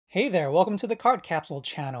Hey there, welcome to the Card Capsule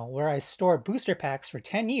channel, where I store booster packs for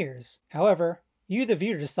 10 years. However, you the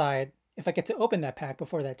viewer decide if I get to open that pack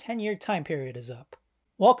before that 10-year time period is up.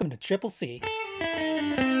 Welcome to Triple C.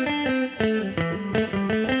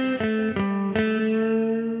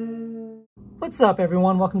 What's up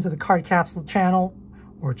everyone, welcome to the Card Capsule channel,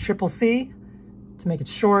 or Triple C, to make it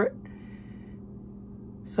short.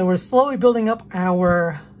 So we're slowly building up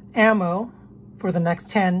our ammo for the next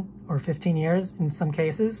 10 or 15 years in some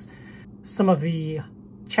cases. Some of the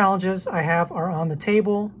challenges I have are on the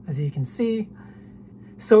table, as you can see.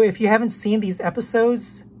 So if you haven't seen these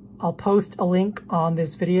episodes, I'll post a link on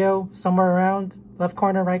this video somewhere around left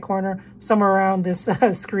corner, right corner, somewhere around this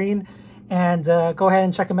screen, and go ahead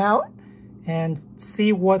and check them out and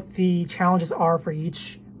see what the challenges are for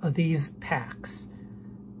each of these packs.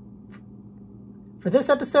 For this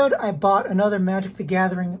episode, I bought another Magic the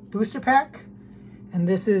Gathering booster pack, and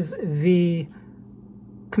this is the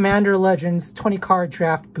Commander Legends 20 card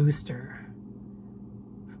draft booster.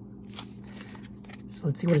 So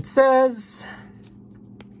let's see what it says.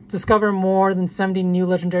 Discover more than 70 new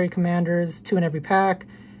legendary commanders, 2 in every pack,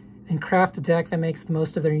 and craft a deck that makes the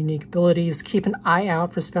most of their unique abilities. Keep an eye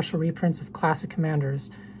out for special reprints of classic commanders.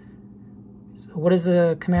 So what is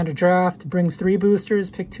a commander draft? Bring 3 boosters,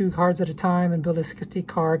 pick 2 cards at a time, and build a 60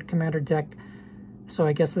 card commander deck. So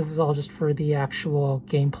I guess this is all just for the actual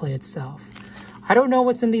gameplay itself. I don't know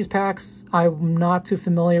what's in these packs. I'm not too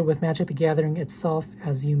familiar with Magic the Gathering itself,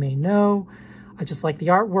 as you may know. I just like the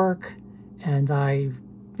artwork, and I,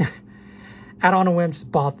 out on a whim, just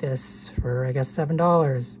bought this for, I guess,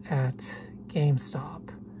 $7 at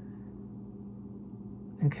GameStop.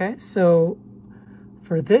 Okay, so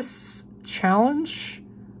for this challenge,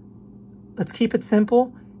 let's keep it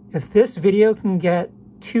simple. If this video can get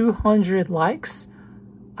 200 likes,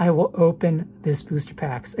 I will open this booster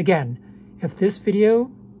packs. Again, if this video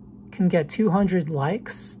can get 200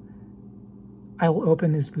 likes, I will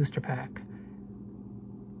open this booster pack.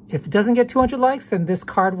 If it doesn't get 200 likes, then this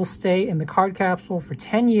card will stay in the card capsule for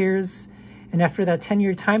 10 years, and after that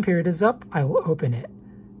 10-year time period is up, I will open it.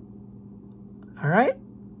 All right,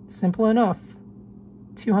 simple enough.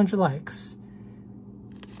 200 likes.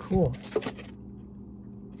 Cool.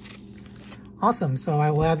 Awesome, so I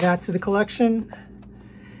will add that to the collection.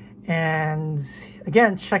 And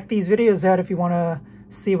again, check these videos out if you want to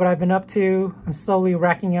see what I've been up to. I'm slowly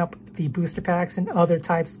racking up the booster packs and other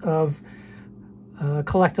types of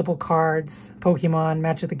collectible cards, Pokemon,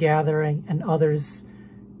 Magic the Gathering, and others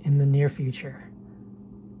in the near future.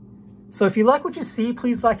 So if you like what you see,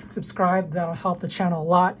 please like and subscribe. That'll help the channel a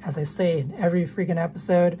lot, as I say in every freaking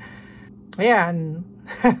episode. Yeah, and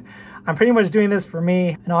I'm pretty much doing this for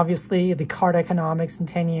me, and obviously the card economics in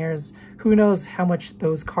 10 years, who knows how much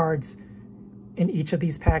those cards in each of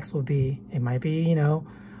these packs will be. It might be, you know,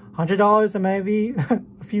 $100, it might be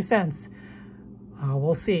a few cents.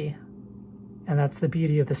 We'll see. And that's the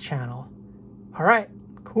beauty of this channel. All right,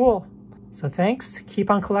 cool. So thanks, keep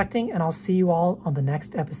on collecting, and I'll see you all on the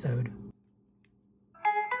next episode.